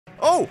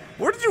Oh,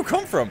 where did you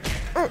come from?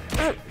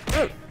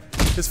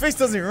 His face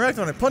doesn't even react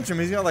when I punch him.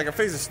 He's got like a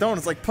face of stone.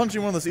 It's like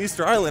punching one of those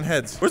Easter Island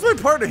heads. Where's my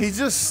partner? He's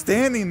just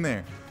standing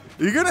there.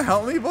 Are you gonna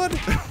help me, bud?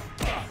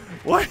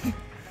 Why?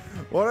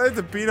 Why do I have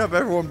to beat up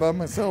everyone by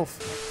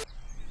myself?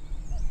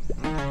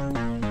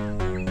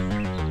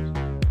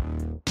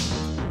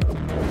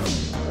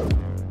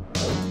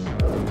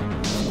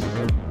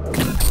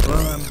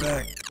 Well, I'm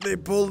back. They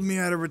pulled me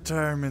out of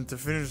retirement to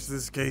finish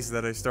this case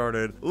that I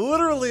started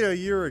literally a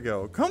year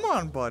ago. Come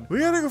on, bud. We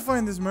gotta go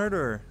find this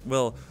murderer.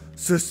 Well,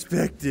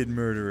 suspected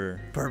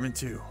murderer. Apartment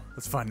 2.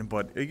 Let's find him,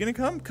 bud. Are you gonna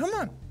come? Come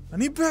on. I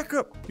need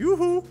backup.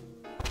 Yoo-hoo.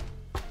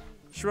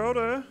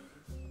 Schroeder.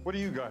 What do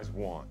you guys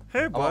want?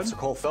 Hey, I'm bud. Officer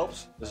Cole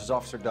Phelps. This is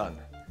Officer Dunn,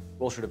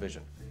 Wilshire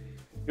Division.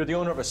 You're the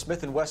owner of a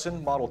Smith &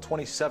 Wesson Model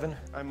 27.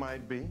 I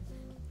might be.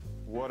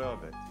 What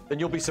of it? Then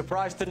you'll be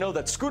surprised to know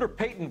that Scooter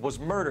Payton was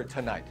murdered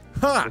tonight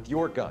Ha! with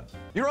your gun.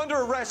 You're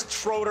under arrest,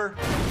 Schroeder.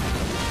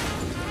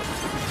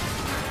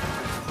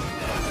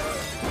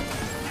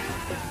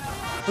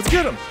 Let's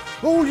get him.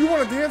 Oh, you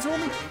want to dance,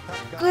 homie?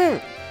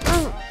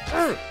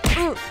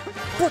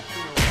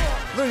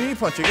 Look, knee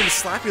punch. You're gonna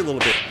slap you a little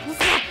bit.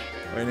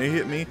 And he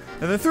hit me.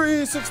 And then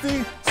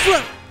 360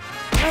 slap.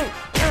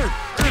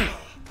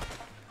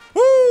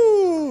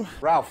 Woo!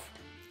 Ralph,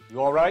 you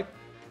all right?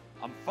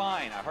 I'm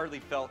fine. I hardly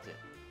felt it.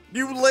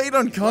 You laid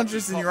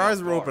unconscious and your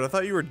eyes were open. I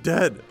thought you were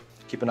dead.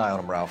 Keep an eye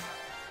on him, Ralph.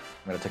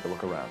 I'm gonna take a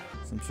look around.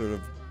 Some sort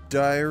of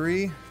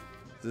diary.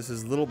 This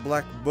is Little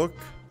Black Book.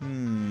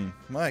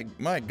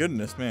 My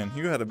goodness, man.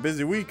 You had a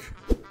busy week.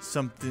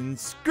 Something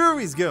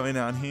screwy's going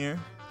on here.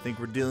 I think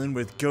we're dealing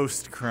with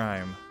ghost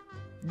crime.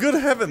 Good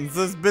heavens,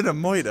 there's been a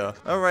murder.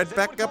 Alright,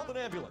 back up.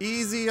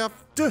 Easy up.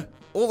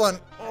 Hold on.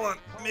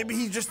 Maybe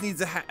he just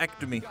needs a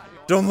haectomy.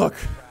 Don't look.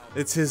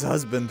 It's his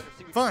husband.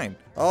 Fine.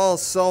 I'll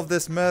solve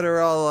this murder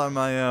all on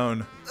my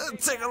own.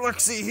 Take a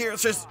look-see here.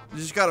 It's just, you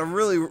just gotta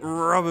really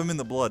rub him in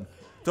the blood.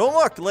 Don't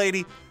look,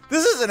 lady.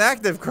 This is an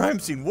active crime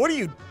scene. What are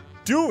you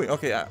doing?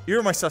 Okay,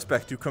 you're my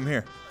suspect. You come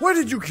here. Why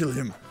did you kill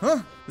him?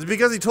 Huh? Is it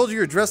because he told you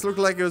your dress looked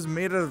like it was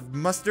made out of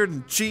mustard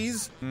and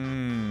cheese?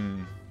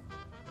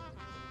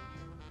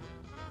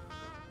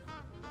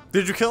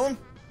 Did you kill him?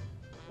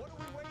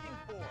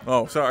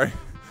 Oh, sorry.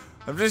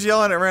 I'm just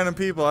yelling at random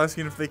people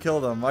asking if they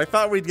killed him. I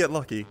thought we'd get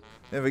lucky.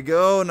 There we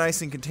go.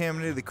 Nice and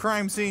contaminated the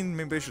crime scene.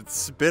 Maybe I should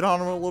spit on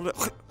him a little bit.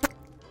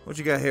 What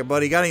you got here,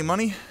 buddy? Got any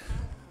money?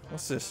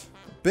 What's this?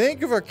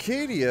 Bank of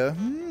Arcadia.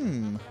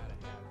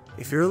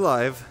 If you're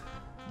alive,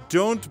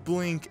 don't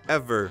blink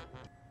ever.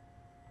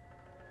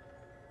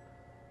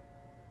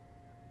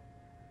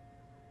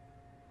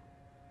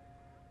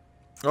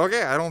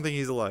 Okay, I don't think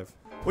he's alive.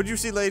 What'd you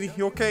see, lady?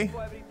 You okay?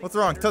 What's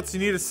wrong? Toots, you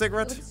need a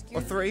cigarette?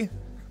 Or 3?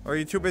 Or are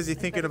you too busy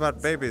thinking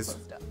about babies?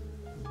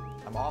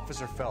 I'm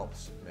Officer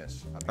Phelps,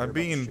 miss. I'm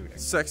being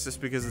sexist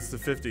because it's the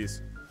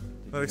 50s.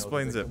 That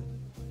explains it.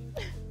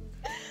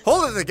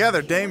 Hold it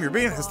together, dame. You're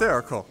being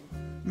hysterical.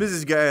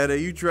 Mrs. Gaeta,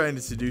 you trying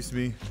to seduce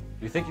me?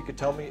 You think you could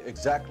tell me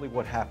exactly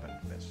what happened,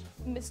 miss?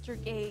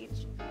 Mr.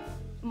 Gage,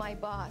 my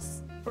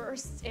boss,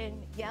 bursts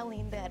in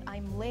yelling that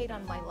I'm late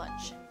on my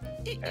lunch.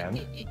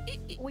 And?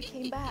 We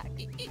came back.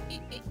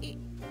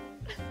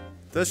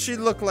 Does she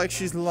look like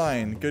she's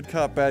lying? Good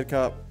cop, bad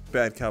cop.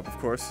 Bad cop, of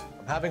course.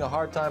 I'm having a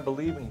hard time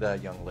believing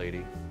that, young lady.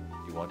 Do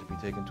you want to be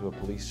taken to a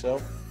police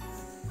cell?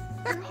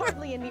 You're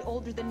hardly any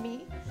older than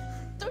me.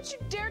 Don't you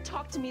dare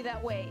talk to me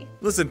that way.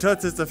 Listen,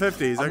 Toots, it's the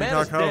 50s. I can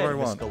talk however I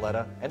want. Miss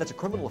Galetta, and it's a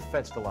criminal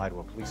offense to lie to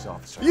a police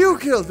officer. You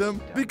killed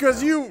him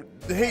because you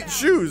hate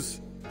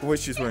shoes. Wait,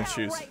 she's wearing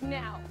shoes. Right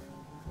now.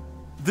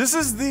 This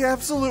is the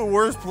absolute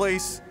worst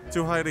place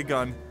to hide a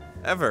gun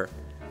ever.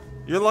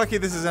 You're lucky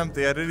this is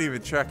empty. I didn't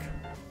even check.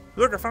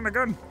 Look, I found a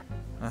gun.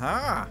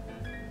 Aha.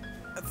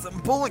 That's some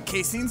bullet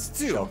casings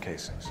too. Shell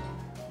casings.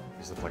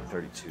 These look like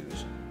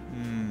 32s.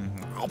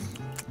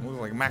 Look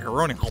like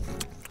macaroni.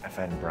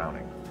 FN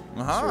Browning.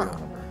 Aha.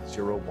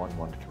 Serial number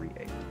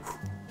 01138.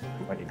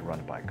 Might need to run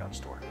it by a gun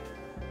store.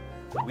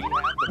 We have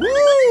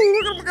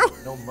Woo! Look at him go.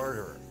 No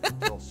murderer.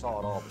 We'll saw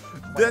it all.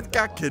 That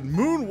guy can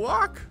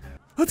moonwalk.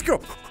 Let's go.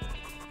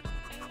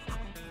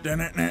 Got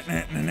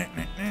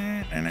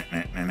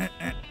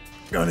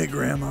it,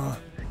 Grandma.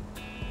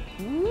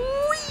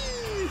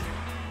 Whee!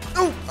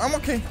 Oh, I'm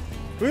okay.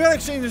 We gotta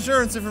exchange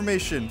insurance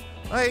information.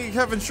 I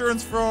have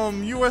insurance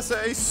from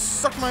USA.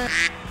 Suck my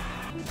ass.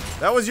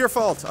 That was your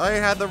fault. I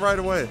had the right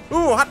of way.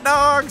 Ooh, hot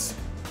dogs.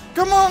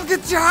 Come on,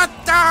 get your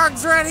hot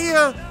dogs right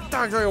here.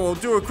 Dogs, I will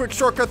do a quick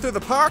shortcut through the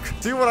park.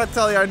 See what I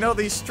tell you, I know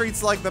these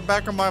streets like the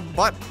back of my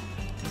butt.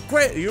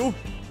 Quit, you.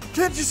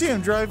 Can't you see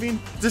I'm driving?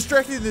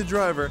 Distracting the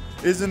driver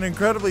is an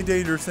incredibly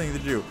dangerous thing to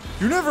do.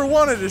 You never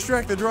want to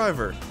distract the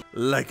driver.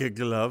 Like a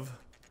glove.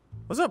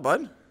 What's up,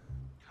 bud?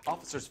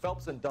 Officers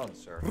Phelps and Dunn,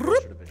 sir.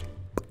 Wilshire Division.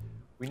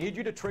 We need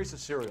you to trace a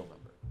serial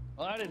number.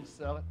 Well, I didn't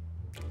sell it.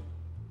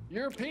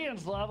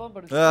 Europeans love them,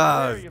 but it's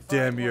Ah, rare you find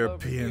damn one over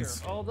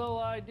Europeans. here. Although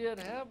I did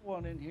have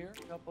one in here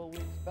a couple of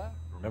weeks back.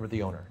 Remember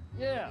the owner.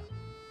 Yeah,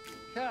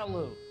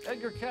 Calu.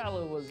 Edgar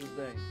Calu was his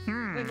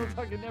name. It looked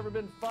like he'd never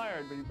been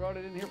fired, but he brought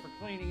it in here for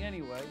cleaning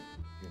anyway.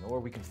 You know where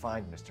we can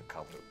find Mr.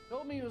 Cole?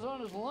 Told me he was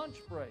on his lunch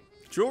break.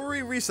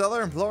 Jewelry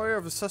reseller, employer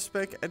of the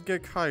suspect Edgar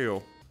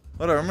Cayo.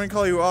 Whatever, I'm gonna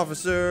call you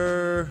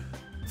Officer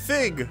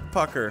Fig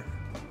Pucker.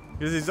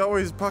 Because he's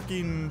always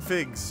pucking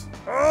figs.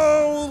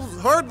 Oh,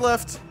 hard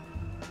left.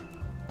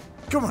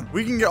 Come on,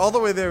 we can get all the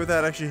way there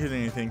without actually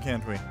hitting anything,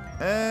 can't we?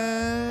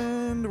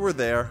 And we're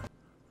there.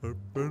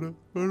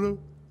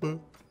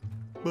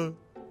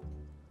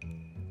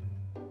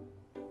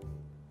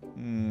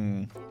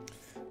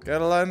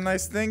 Got a lot of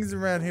nice things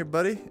around here,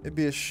 buddy. It'd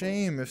be a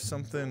shame if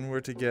something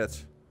were to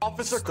get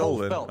Officer Cole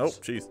stolen. Phelps.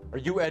 Oh, jeez. Are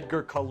you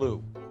Edgar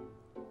Cole?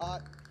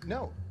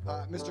 No.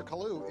 Mr.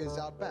 Kalu is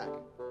out back.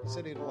 He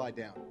said he'd lie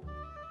down.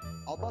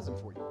 I'll buzz him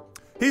for you.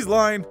 He's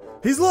lying.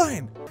 He's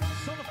lying.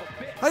 Son of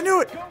a bitch. I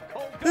knew it. Go,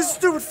 Cole, go. This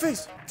stupid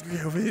face. He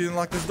didn't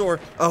lock this door.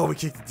 Oh, we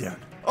kicked it down.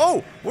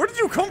 Oh, where did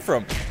you come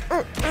from?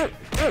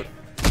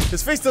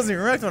 His face doesn't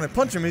even react when I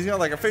punch him. He's got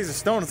like a face of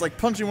stone. It's like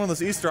punching one of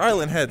those Easter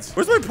Island heads.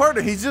 Where's my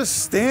partner? He's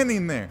just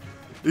standing there.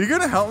 Are you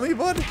gonna help me,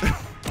 bud?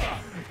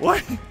 Why?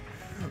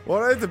 Why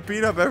do I have to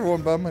beat up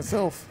everyone by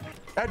myself?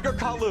 Edgar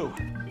Cole,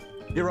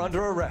 you're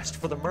under arrest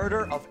for the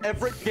murder of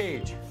Everett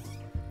Gage.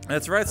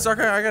 That's right,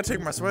 sucker. I gotta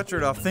take my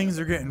sweatshirt off. Things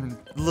are getting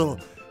a little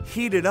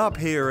heated up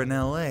here in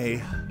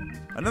LA.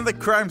 Another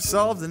crime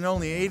solved and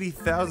only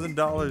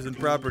 $80,000 in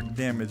property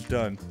damage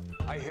done.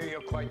 I hear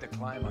you're quite the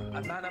climber,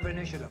 a man of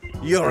initiative.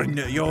 Your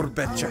How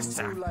betcha, would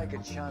sir. you like a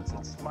chance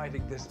at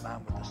smiting this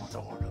man with the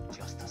sword of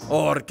justice?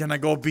 Or can I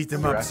go beat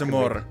him up some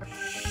more?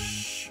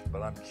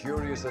 But I'm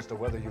curious as to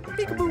whether you can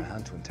turn your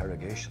hand to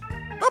interrogation.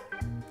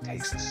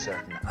 Takes a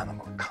certain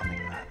animal cunning,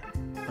 lad.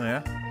 Oh,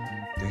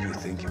 yeah? Do you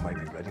think you might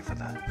be ready for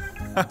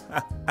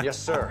that? Yes,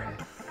 sir.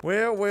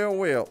 Well.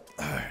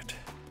 Alright.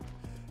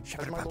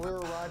 Has my lawyer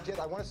arrived yet?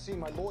 I want to see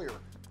my lawyer.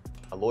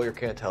 A lawyer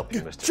can't help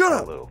you, Mr. Shut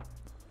up! Cole.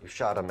 You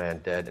shot a man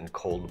dead in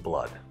cold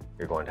blood.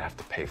 You're going to have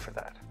to pay for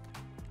that.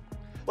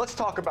 Let's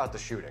talk about the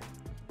shooting.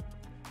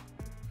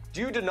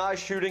 Do you deny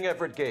shooting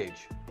Everett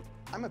Gage?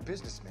 I'm a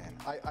businessman.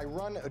 I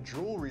run a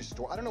jewelry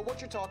store. I don't know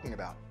what you're talking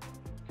about.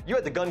 You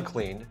had the gun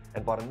cleaned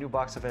and bought a new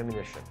box of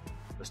ammunition.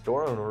 The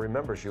store owner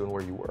remembers you and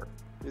where you work.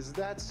 Is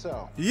that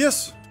so?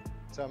 Yes!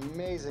 It's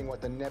amazing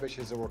what the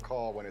nebbishes will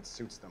recall when it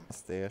suits them.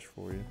 Stash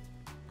for you.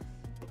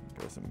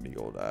 Got some big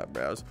old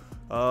eyebrows.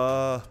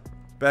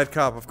 Bad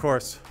cop, of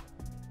course.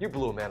 You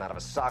blew a man out of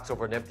his socks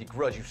over an empty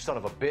grudge, you son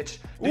of a bitch.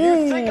 Do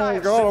Ooh, you think I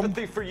have got him.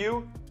 sympathy for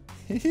you?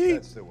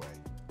 That's the way.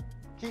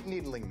 Keep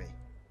needling me.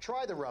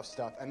 Try the rough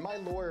stuff, and my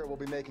lawyer will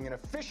be making an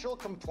official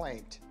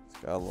complaint.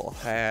 He's got a little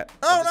hat.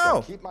 I Oh just gotta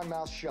no! keep my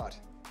mouth shut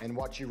and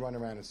watch you run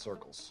around in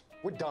circles.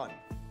 We're done.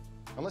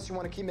 Unless you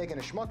want to keep making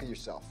a schmuck of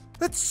yourself.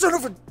 That son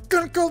of a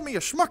gun called me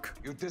a schmuck!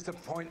 You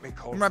disappoint me,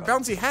 Cole. My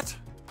Phelps. bouncy hat?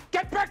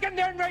 Get back in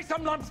there and raise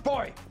some lumps,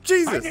 boy!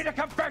 Jesus! I need a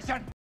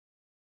confession!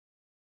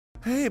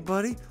 Hey,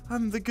 buddy,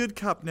 I'm the good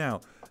cop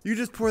now. You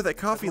just pour that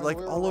coffee My like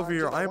lawyer all over arrived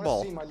your yet? I wanna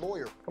eyeball. see my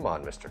lawyer. Come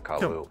on, Mr. Come.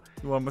 Cole.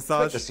 You want a Take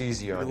massage? this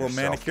easier A on little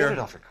yourself. manicure? Get it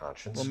off your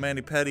conscience. Little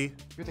mani-pedi.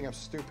 You think I'm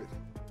stupid?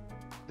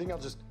 You think I'll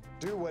just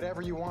do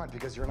whatever you want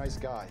because you're a nice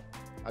guy?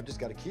 I've just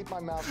got to keep my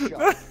mouth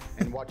shut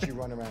and watch you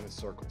run around in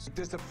circles. You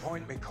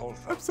disappoint me, Cole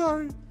I'm Phelps.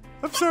 sorry.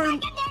 I'm sorry.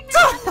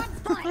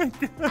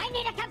 I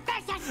need a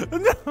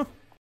confession! No.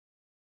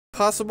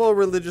 Possible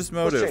religious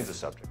Let's change the motive.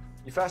 subject.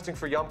 You fasting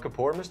for Yom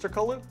Kippur, Mr.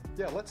 Cole?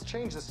 Yeah, let's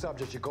change the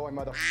subject, you going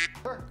mother.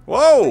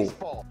 Whoa!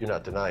 Baseball. You're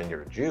not denying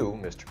you're a Jew,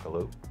 Mr.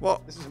 Cole.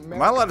 Well, This is am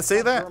America, I allowed to say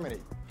not that? Germany.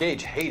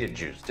 Gage hated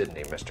Jews, didn't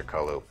he, Mr.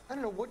 Cole? I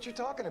don't know what you're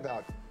talking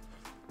about.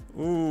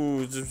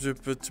 Ooh,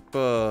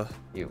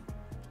 You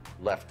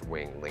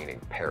left-wing leaning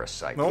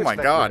parasite. Oh You my expect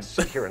me God. to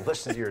sit here and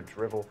listen to your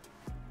drivel?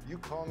 You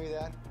call me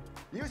that?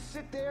 You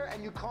sit there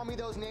and you call me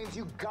those names,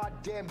 you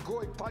goddamn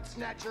goy butt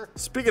snatcher.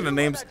 Speaking of You are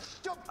names, that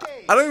stup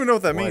Gage. I don't even know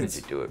what that Why means.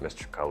 did you do it,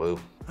 Mr. Cole?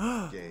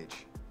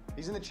 Gage.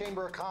 He's in the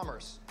Chamber of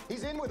Commerce.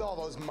 He's in with all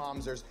those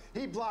momsers.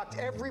 He blocked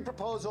every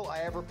proposal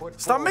I ever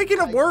put Stop forward. making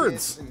up Kike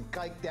words. this and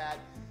kike that.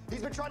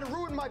 He's been trying to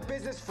ruin my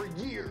business for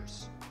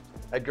years.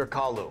 Edgar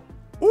Cole.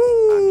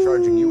 Ooh. I'm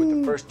charging you with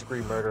the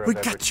first-degree murder We of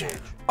Everett got you. Gage.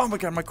 Oh my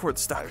God, my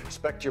cord's I stuck.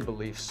 respect your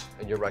beliefs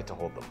and your right to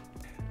hold them.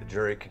 The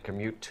jury can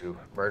commute to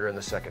murder in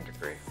the second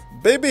degree.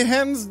 Baby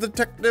hands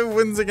detective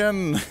wins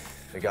again.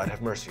 May God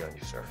have mercy on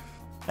you, sir.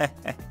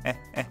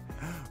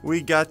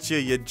 We got you,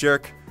 you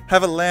jerk.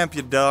 Have a lamp,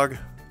 you dog.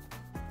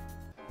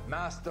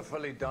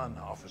 Masterfully done,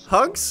 Officer.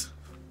 Hugs?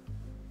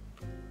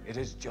 Phelps. It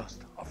is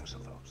just, Officer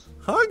Phelps.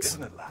 Hugs?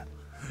 Isn't it, lad?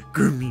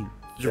 Gummy.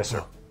 Yes,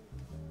 sir.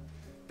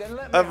 Then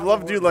let me I've have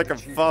loved word you with like the a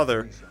Chief of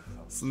father Police, young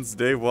Phelps. since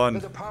day The one.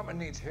 department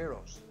needs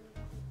heroes.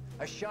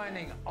 A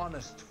shining,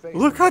 honest face.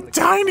 Look in how public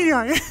tiny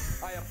I am.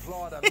 I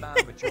applaud a man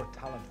with your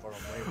talent for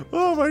unwavering.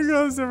 Oh my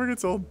God, this never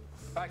gets old.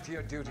 Back to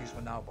your duties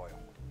for now, boy.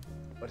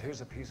 But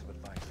here's a piece of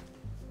advice.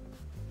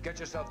 Get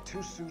yourself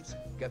 2 suits,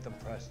 get them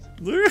pressed.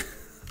 Look.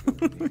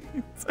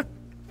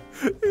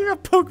 You gotta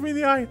poke me in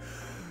the eye.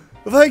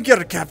 Thank you,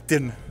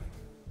 Captain.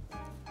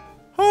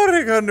 Are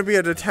you going to be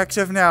a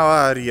detective now,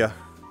 are you?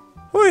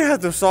 We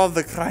had to solve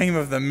the crime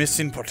of the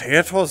missing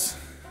potatoes.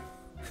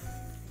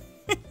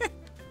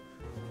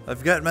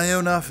 I've got my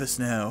own office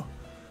now.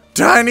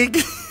 tiny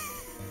cage.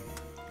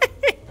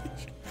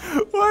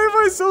 Why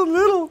am I so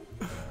little?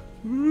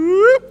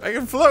 Whoop, I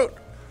can float.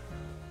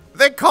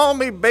 They call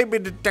me Baby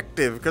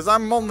Detective because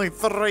I'm only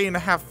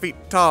 3.5 feet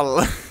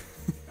tall.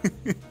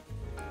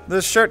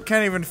 This shirt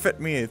can't even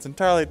fit me. It's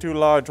entirely too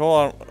large.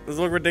 Hold on. Does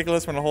it look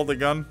ridiculous when I hold the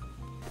gun?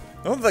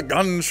 Oh, the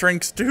gun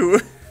shrinks too.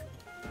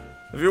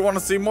 If you want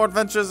to see more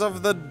adventures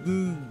of the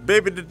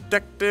Baby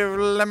Detective,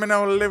 let me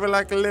know. Leave a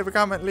like, leave a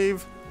comment,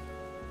 leave.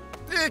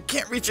 I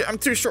can't reach it. I'm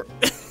too short.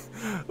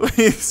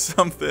 Leave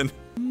something.